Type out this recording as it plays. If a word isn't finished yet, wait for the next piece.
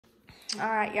All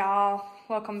right, y'all,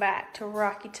 welcome back to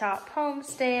Rocky Top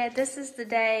Homestead. This is the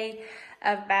day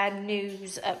of bad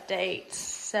news updates.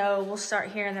 So we'll start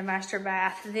here in the master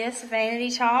bath. This vanity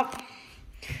top,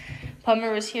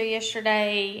 plumber was here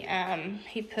yesterday.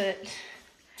 He put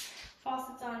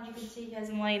faucets on. You can see he has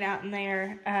them laying out in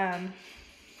there.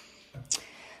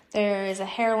 There is a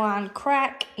hairline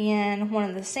crack in one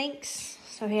of the sinks,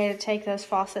 so he had to take those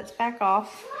faucets back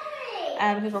off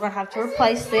because we're going to have to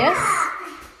replace this.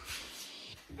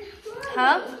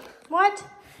 Huh? What?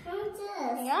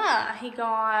 Yeah, he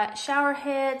got shower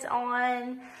heads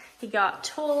on. He got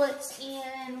toilets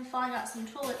in. We finally got some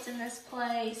toilets in this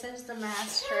place. There's the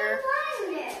master.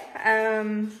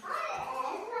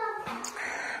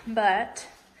 But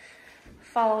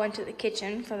follow into the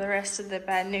kitchen for the rest of the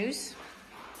bad news.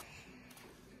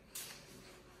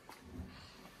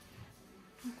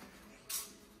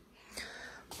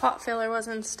 Pot filler was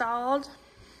installed.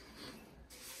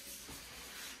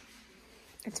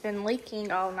 It's been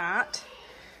leaking all night,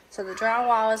 so the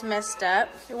drywall is messed up.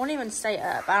 It won't even stay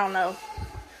up. I don't know.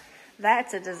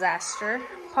 That's a disaster.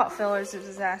 Pot filler is a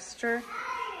disaster.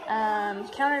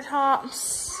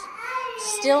 Countertops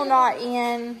still not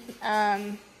in.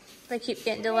 They keep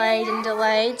getting delayed and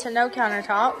delayed, so no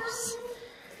countertops.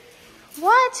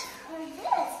 What?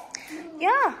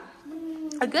 Yeah.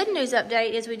 A good news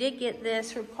update is we did get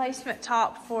this replacement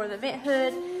top for the vent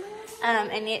hood.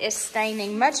 And it is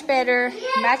staining much better,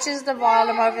 matches the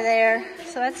bottom over there,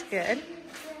 so that's good.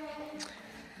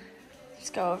 Let's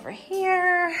go over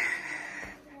here.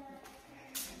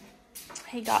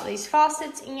 He got these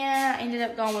faucets in. I ended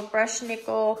up going with brushed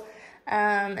nickel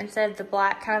instead of the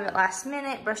black kind of at last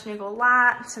minute, brushed nickel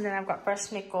lights, and then I've got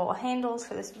brushed nickel handles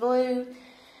for this blue.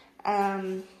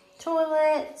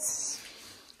 Toilets,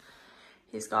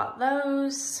 he's got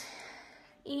those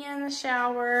in the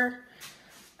shower.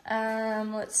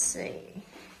 Let's see.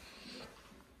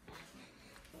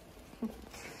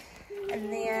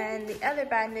 And then the other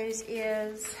bad news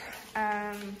is,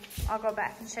 I'll go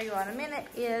back and show you in a minute,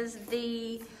 is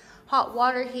the hot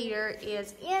water heater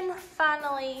is in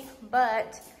finally,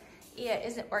 but it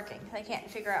isn't working. They can't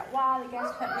figure out why. The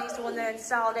gas company's the one that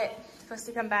installed it. Supposed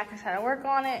to come back and try to work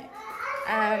on it.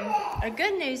 A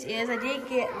good news is I did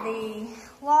get the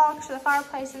logs for the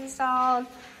fireplace installed.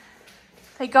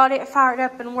 They got it fired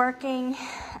up and working,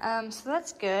 so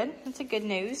that's good. That's a good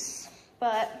news.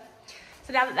 But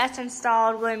so now that that's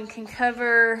installed, William can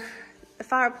cover the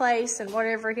fireplace and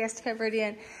whatever he has to cover it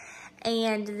in,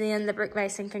 and then the brick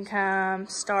mason can come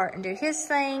start and do his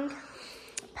thing.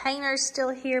 Painter's still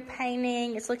here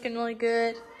painting. It's looking really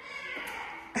good.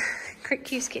 Crick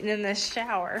keeps getting in the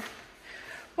shower.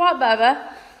 What,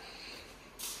 Bubba?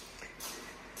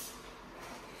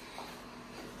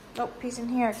 Oh, he's in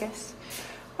here, I guess.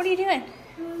 What are you doing?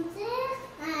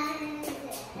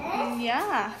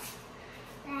 Yeah.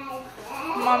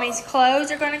 Mommy's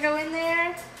clothes are going to go in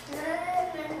there?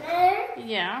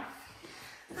 Yeah.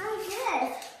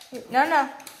 No.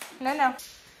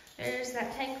 There's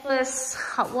that tankless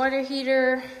hot water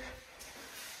heater.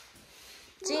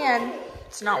 It's in.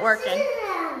 It's not working.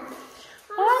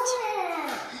 What?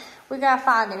 We got to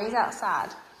find him. He's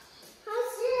outside.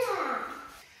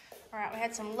 All right, we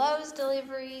had some Lowe's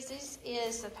deliveries. This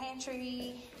is the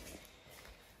pantry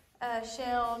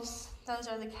shelves. Those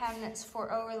are the cabinets for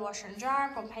over the washer and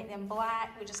dryer. We'll paint them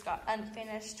black. We just got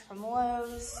unfinished from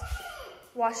Lowe's.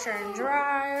 Washer and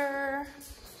dryer.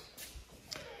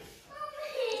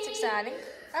 It's exciting.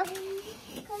 Oh.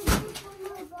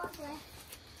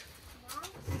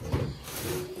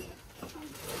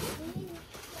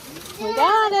 We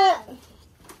got it.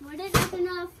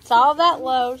 It's all that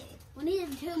load. We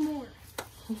needed 2 more.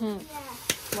 Yeah.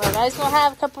 Well, guys, we'll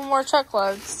have a couple more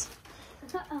truckloads.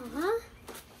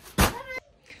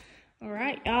 All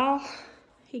right, y'all.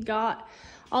 He got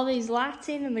all these lights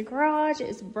in the garage.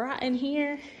 It's bright in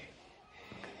here.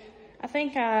 I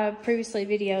think I previously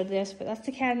videoed this, but that's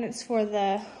the cabinets for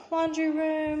the laundry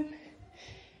room.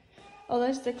 Oh,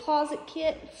 there's the closet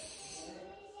kit.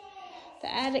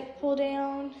 The attic pull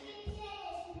down.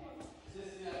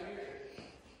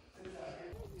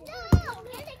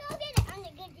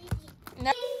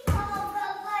 No.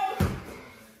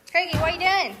 Craigie, what are you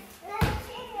doing?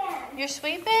 You're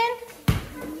sweeping?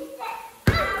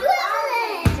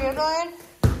 Dribbling?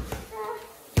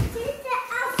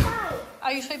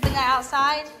 Are you sweeping that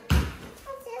outside?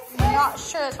 I'm not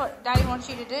sure that's what Daddy wants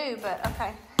you to do, but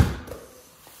okay.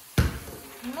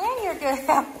 Man, you're good.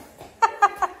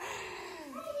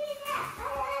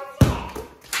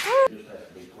 Just has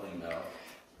to be cleaned out.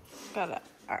 Got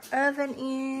our oven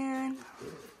in.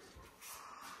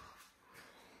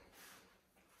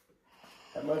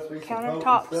 That must be some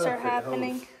Countertops stuff are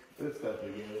happening. This stuff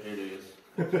together. It is.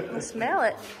 Let's smell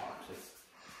it.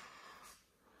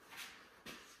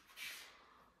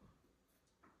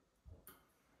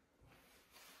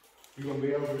 You gonna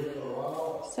be over here for a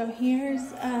while? So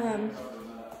here's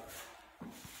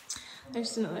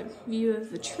there's another view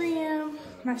of the trim,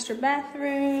 master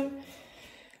bathroom.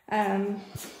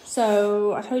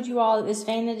 So I told you all that this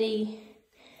vanity,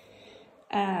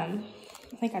 I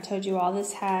think I told you all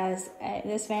this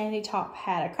this vanity top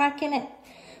had a crack in it.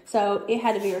 So it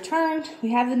had to be returned.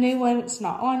 We have the new one, it's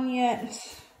not on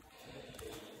yet.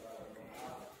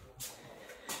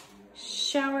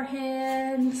 Shower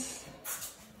heads,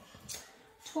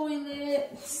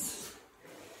 toilets,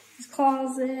 his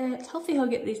closet. Hopefully he'll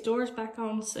get these doors back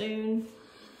on soon.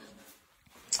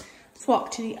 Let's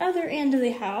walk to the other end of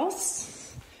the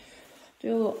house.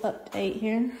 Do a little update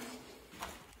here.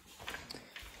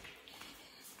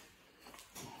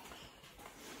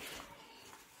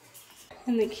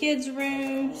 In the kids'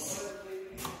 rooms,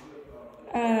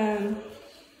 I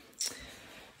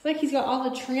think he's got all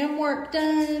the trim work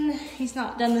done. He's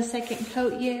not done the second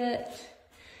coat yet.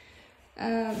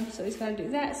 So he's gonna do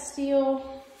that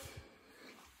still.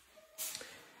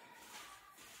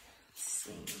 Let's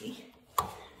see.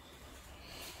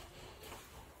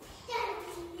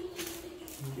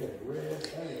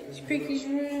 It's Creaky's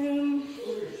room.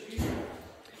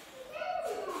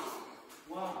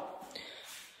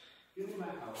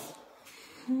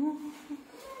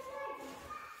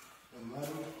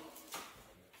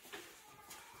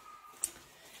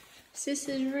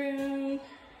 Sis's room.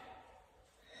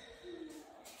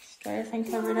 She's got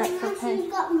everything covered up for paint.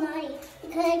 She's got money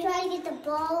because I tried to get the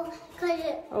ball because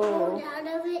it rolled out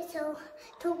of it, so it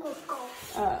took a go.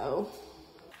 Uh-oh.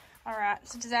 All right,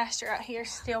 it's a disaster out here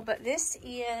still, but this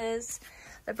is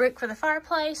the brick for the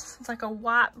fireplace. It's like a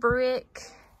white brick.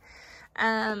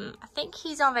 I think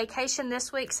he's on vacation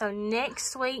this week, so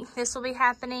next week this will be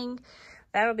happening.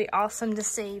 That'll be awesome to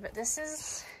see, but this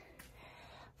is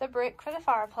the brick for the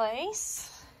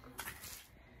fireplace.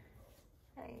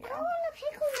 There you go. I want to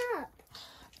pick them up.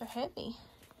 They're heavy.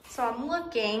 So I'm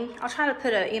looking, I'll try to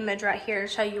put an image right here to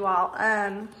show you all.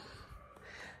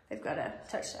 They've got to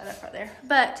touch that up right there.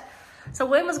 But, so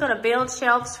Wynn was gonna build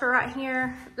shelves for right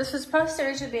here. This was supposed to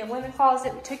originally be a linen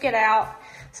closet. We took it out.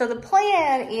 So the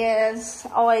plan is,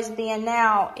 always been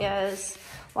now, is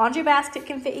laundry basket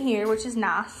can fit here, which is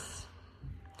nice.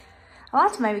 I'd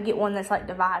like to maybe get one that's like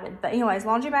divided. But anyways,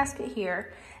 laundry basket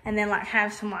here. And then like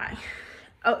have some like,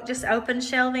 just open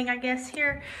shelving, I guess,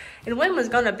 here. And Wynn was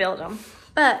gonna build them.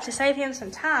 But to save him some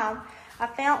time, I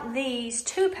found these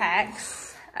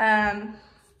 2-packs on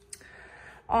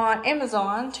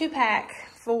Amazon. 2-pack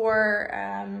for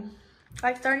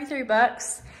like 33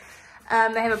 bucks.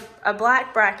 They have a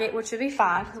black bracket, which would be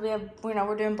fine because we have,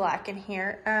 we're doing black in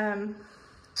here.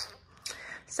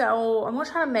 So I'm gonna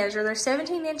try to measure. They're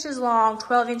 17 inches long,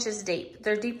 12 inches deep.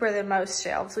 They're deeper than most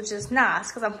shelves, which is nice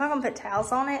because I'm probably gonna put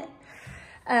towels on it.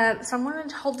 So I'm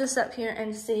gonna hold this up here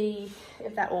and see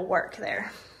if that will work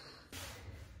there.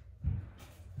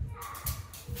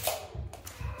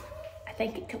 I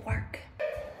think it could work.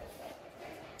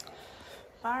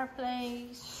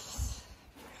 Fireplace.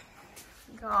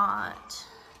 Got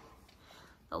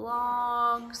the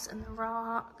logs and the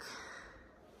rock.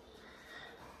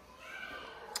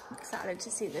 I'm excited to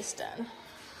see this done.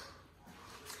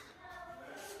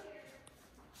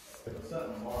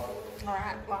 All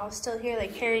right, while I was still here, they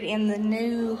carried in the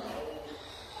new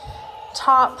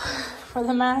top for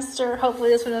the master.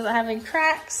 Hopefully this one doesn't have any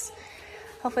cracks.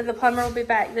 Hopefully the plumber will be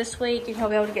back this week and he'll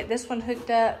be able to get this one hooked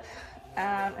up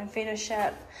and finish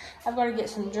up. I've got to get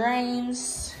some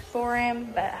drains for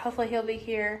him, but hopefully he'll be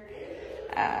here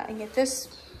and get this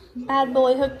bad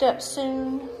boy hooked up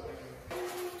soon.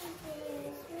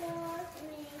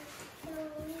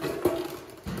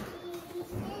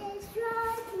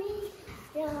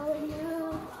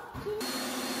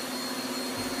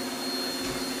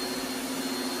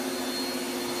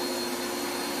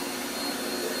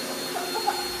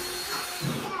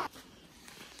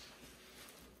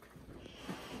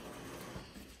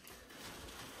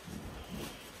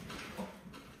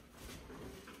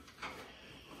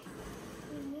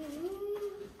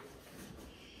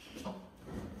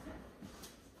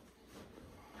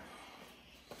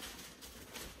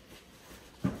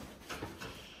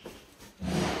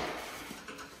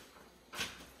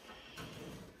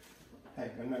 Hey,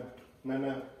 no.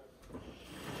 Mommy,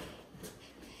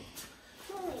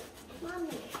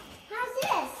 how's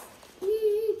this?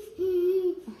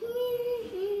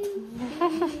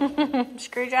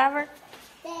 Screwdriver?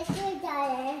 The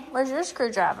screwdriver. Where's your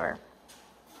screwdriver?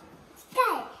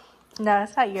 Okay. No,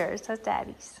 it's not yours. That's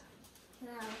Daddy's.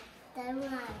 No, that's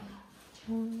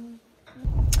mine.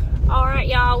 All right,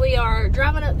 y'all. We are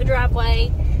driving up the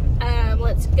driveway.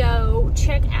 Let's go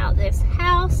check out this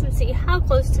house and see how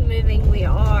close to moving we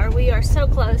are. We are so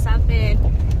close. I've been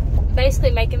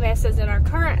basically making messes in our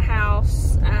current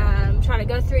house, trying to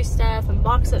go through stuff and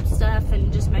box up stuff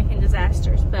and just making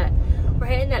disasters. But we're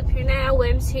heading up here now.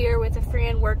 William's here with a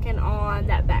friend working on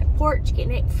that back porch,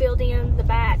 getting it filled in the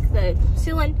back, the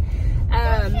ceiling.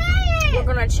 We're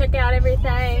gonna check out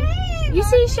everything. You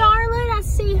see Charlotte? I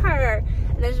see her.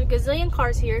 And there's a gazillion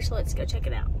cars here, so let's go check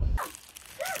it out.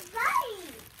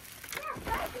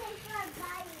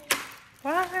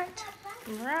 What?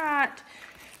 Right.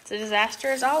 It's a disaster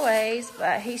as always,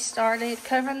 but he started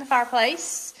covering the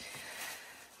fireplace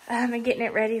and getting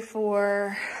it ready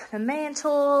for the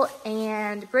mantle,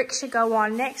 and bricks should go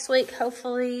on next week,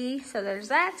 hopefully. So there's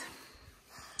that.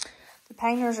 The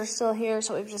painters are still here,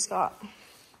 so we've just got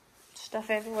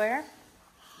stuff everywhere.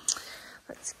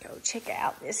 Let's go check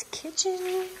out this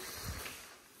kitchen.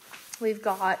 We've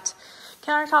got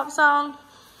countertops on.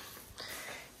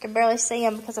 Can barely see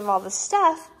them because of all the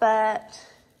stuff, but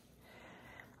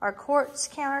our quartz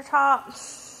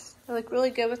countertops, they look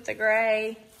really good with the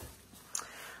gray.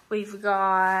 We've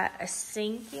got a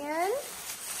sink in.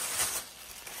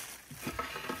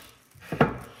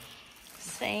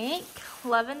 Sink,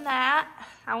 loving that.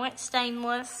 I went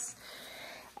stainless.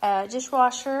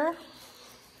 Dishwasher.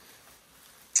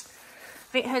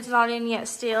 Vent hood's not in yet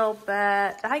still,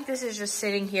 but I think this is just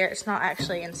sitting here. It's not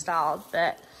actually installed,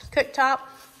 but cooktop.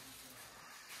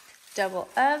 Double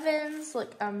ovens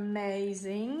look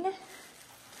amazing.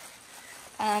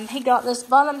 He got this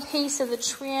bottom piece of the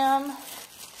trim.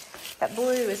 That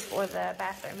blue is for the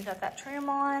bathroom. He got that trim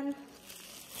on.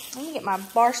 Let me get my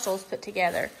bar stools put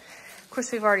together. Of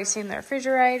course, we've already seen the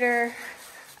refrigerator.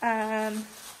 Let's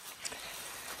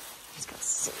go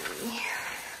see.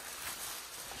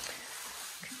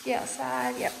 Cookie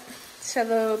outside, yep. So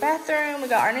the bathroom, we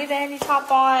got our new vanity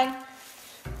top on.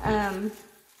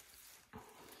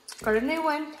 Got a new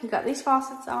one. He got these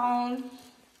faucets on.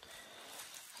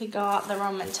 He got the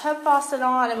Roman tub faucet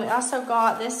on. And we also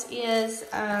got, this is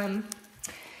a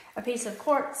piece of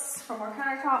quartz from our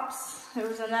countertops. There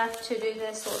was enough to do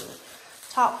this little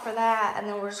top for that. And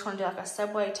then we're just going to do like a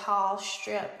subway tile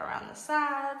strip around the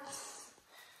sides.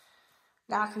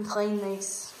 Now I can clean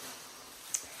these.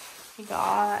 We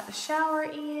got the shower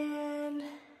in. I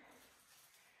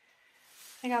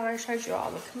think I already showed you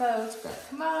all the commodes. We got a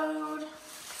commode.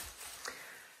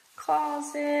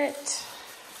 Closet.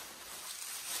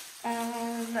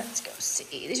 Let's go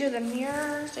see. These are the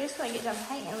mirrors. Just when I get done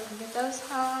painting, we can get those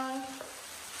hung.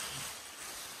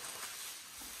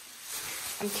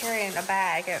 I'm carrying a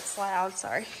bag. It's loud.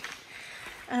 Sorry.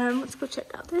 Let's go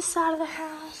check out this side of the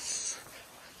house.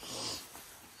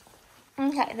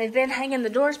 Okay, they've been hanging the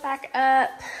doors back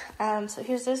up. So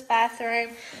here's this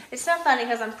bathroom. It's so funny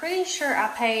because I'm pretty sure I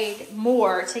paid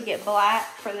more to get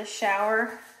black for the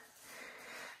shower.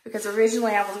 Because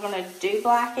originally I was going to do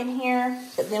black in here,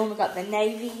 but then we got the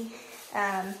navy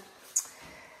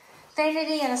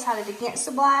vanity and decided against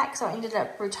the black. So I ended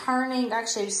up returning,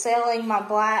 actually selling my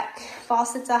black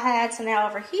faucets I had. So now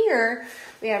over here,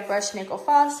 we have brushed nickel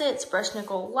faucets, brushed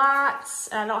nickel lights.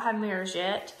 I don't have mirrors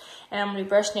yet. And I'm going to do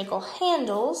brushed nickel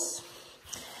handles.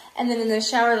 And then in the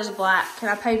shower, there's black.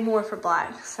 And I paid more for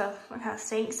black. So it kind of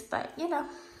stinks, but you know.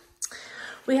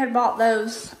 We had bought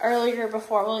those earlier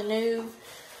before I really knew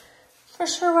for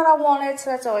sure what I wanted,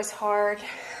 so that's always hard.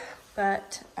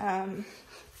 But I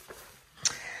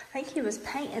think he was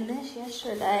painting this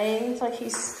yesterday. It's like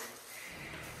he's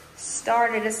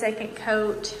started a second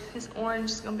coat. This orange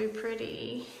is gonna be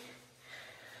pretty.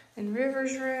 In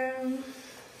River's room.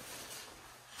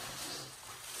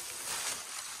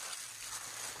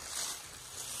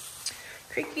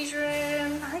 Creaky's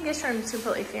room. I think this room is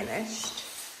completely finished.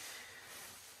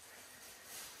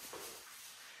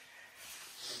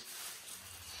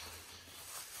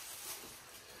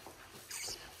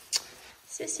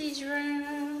 Sissy's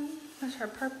room, that's her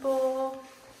purple.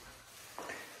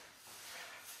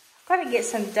 I've got to get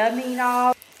some dummy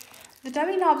knobs. The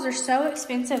dummy knobs are so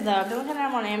expensive though. I've been looking at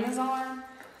them on Amazon.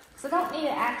 So I don't need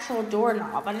an actual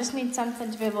doorknob. I just need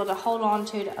something to be able to hold on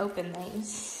to open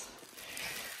these.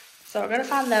 So we're going to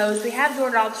find those. We have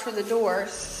doorknobs for the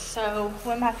doors. So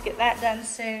we'll have to get that done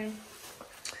soon.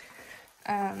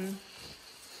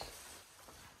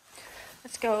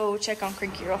 Let's go check on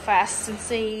Creaky real fast and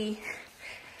see.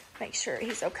 Make sure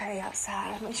he's okay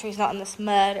outside. Make sure he's not in this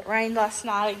mud. It rained last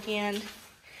night again.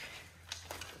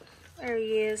 There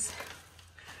he is.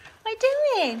 What are you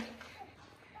doing?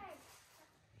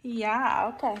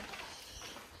 Yeah, okay.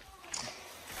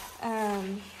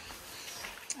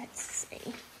 Let's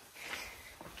see.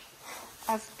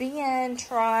 I've been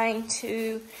trying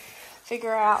to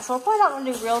figure out, so we're probably not going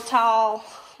to do real tile.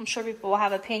 I'm sure people will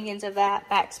have opinions of that.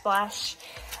 Backsplash.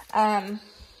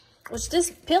 Which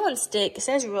this peel and stick, it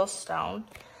says real stone.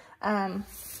 The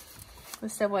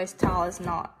Subway's tile is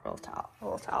not real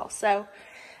tile. So,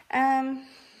 kind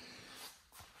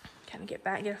of get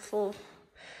a full.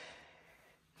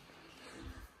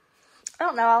 I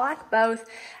don't know, I like both.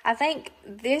 I think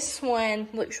this one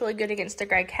looks really good against the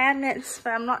gray cabinets,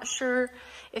 but I'm not sure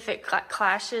if it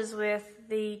clashes with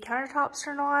the countertops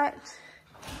or not.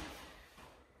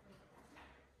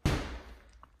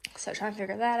 So trying to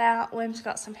figure that out. William's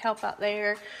got some help out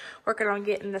there working on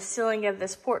getting the ceiling of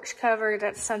this porch covered.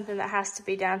 That's something that has to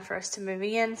be done for us to move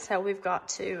in, so we've got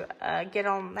to get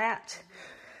on that.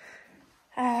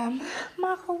 Microwave.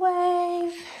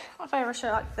 I don't know if I ever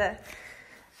showed like the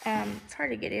it's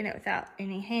hard to get in it without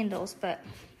any handles, but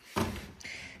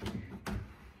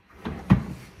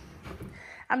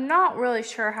I'm not really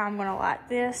sure how I'm gonna like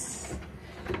this.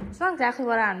 It's not exactly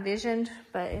what I envisioned,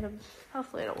 but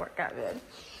hopefully it'll work out good.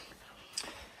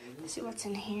 Let's see what's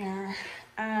in here.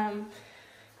 Nothing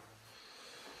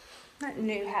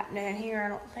new happening in here, I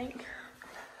don't think.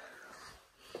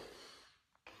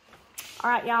 All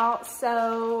right, y'all,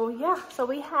 so yeah, so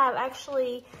we have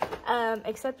actually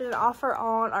accepted an offer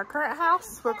on our current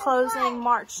house. We're closing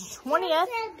March 20th.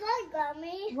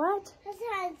 What?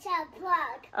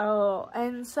 Oh,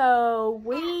 and so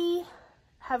we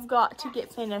have got to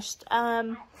get finished.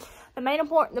 The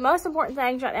most important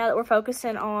things right now that we're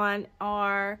focusing on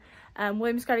are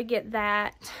William's got to get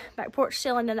that back porch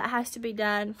ceiling, and that has to be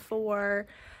done for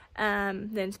the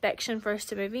inspection for us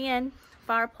to move in.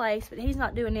 Fireplace, but he's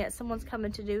not doing it. Someone's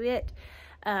coming to do it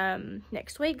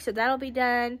next week, so that'll be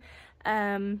done.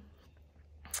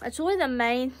 It's really the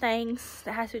main things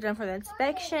that has to be done for the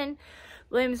inspection.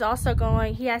 William's also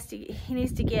going, he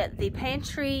needs to get the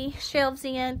pantry shelves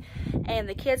in and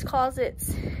the kids'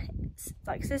 closets,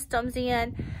 like systems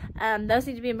in. Those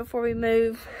need to be in before we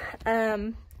move.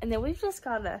 And then we've just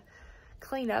got to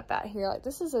clean up out here. Like,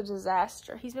 this is a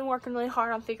disaster. He's been working really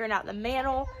hard on figuring out the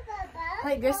mantle. I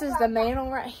think this is the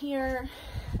mantle right here.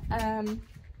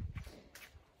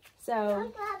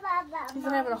 So he's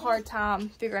been having a hard time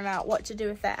figuring out what to do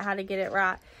with that, how to get it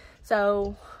right.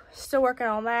 So still working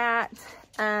on that.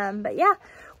 But yeah,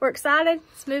 we're excited.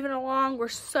 It's moving along. We're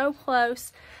so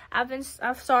close.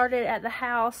 I've started at the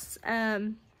house,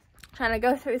 trying to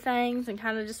go through things and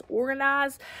kind of just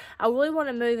organize. I really want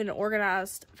to move in an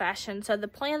organized fashion. So the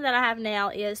plan that I have now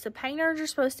is the painters are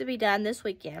supposed to be done this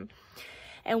weekend.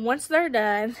 And once they're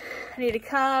done, I need to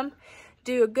come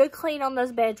do a good clean on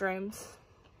those bedrooms.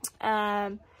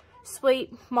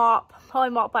 Sweep, mop,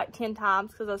 probably mop like 10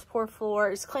 times because those poor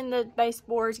floors. Clean the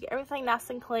baseboards, get everything nice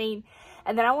and clean.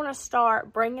 And then I want to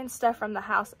start bringing stuff from the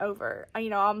house over.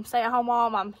 You know, I'm a stay-at-home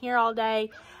mom. I'm here all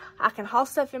day. I can haul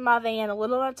stuff in my van a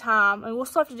little at a time. And we'll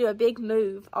still have to do a big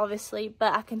move, obviously.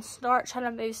 But I can start trying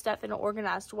to move stuff in an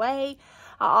organized way.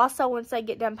 I also, once I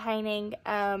get done painting,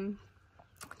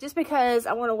 just because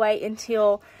I want to wait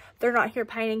until they're not here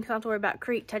painting, because I don't have to worry about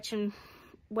Creek touching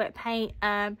wet paint.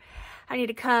 I need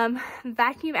to come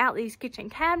vacuum out these kitchen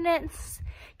cabinets,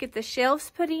 get the shelves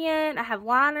put in. I have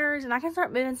liners, and I can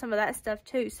start moving some of that stuff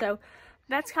too. So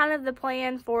that's kind of the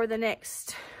plan for the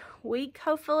next week,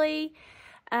 hopefully.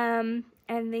 And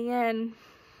then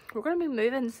we're going to be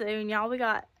moving soon, y'all. We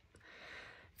got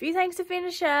a few things to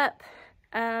finish up.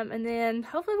 And then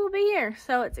hopefully we'll be here.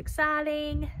 So it's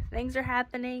exciting. Things are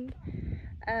happening.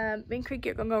 Me and Creek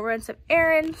are going to go run some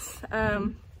errands.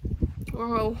 We're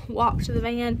going to walk to the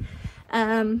van.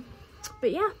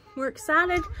 But yeah, we're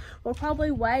excited. We'll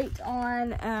probably wait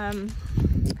on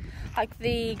like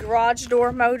the garage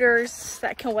door motors.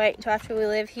 That can wait until after we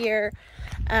live here.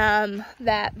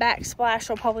 That backsplash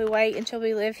will probably wait until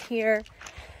we live here.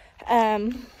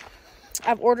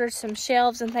 I've ordered some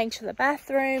shelves and things for the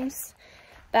bathrooms.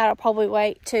 That'll probably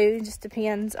wait too. It just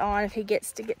depends on if he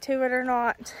gets to get to it or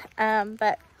not.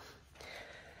 But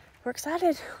we're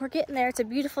excited. We're getting there. It's a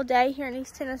beautiful day here in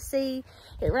East Tennessee.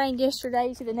 It rained yesterday.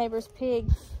 You see the neighbor's pig.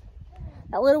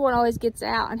 That little one always gets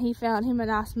out, and he found him a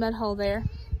nice mud hole there.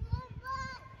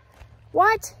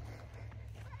 What?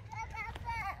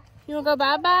 You want to go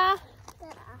bye-bye? You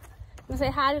want to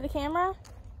say hi to the camera?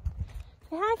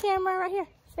 Say hi, camera, right here.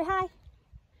 Say hi.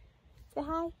 Say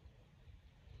hi.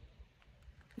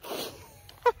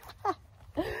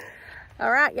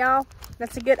 All right, y'all.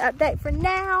 That's a good update for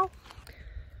now.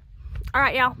 All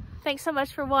right, y'all. Thanks so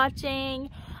much for watching.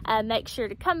 Make sure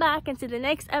to come back and see the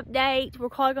next update. We're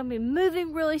probably going to be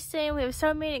moving really soon. We have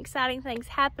so many exciting things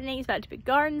happening. It's about to be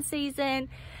garden season.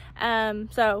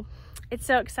 So it's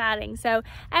so exciting. So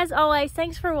as always,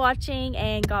 thanks for watching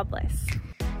and God bless.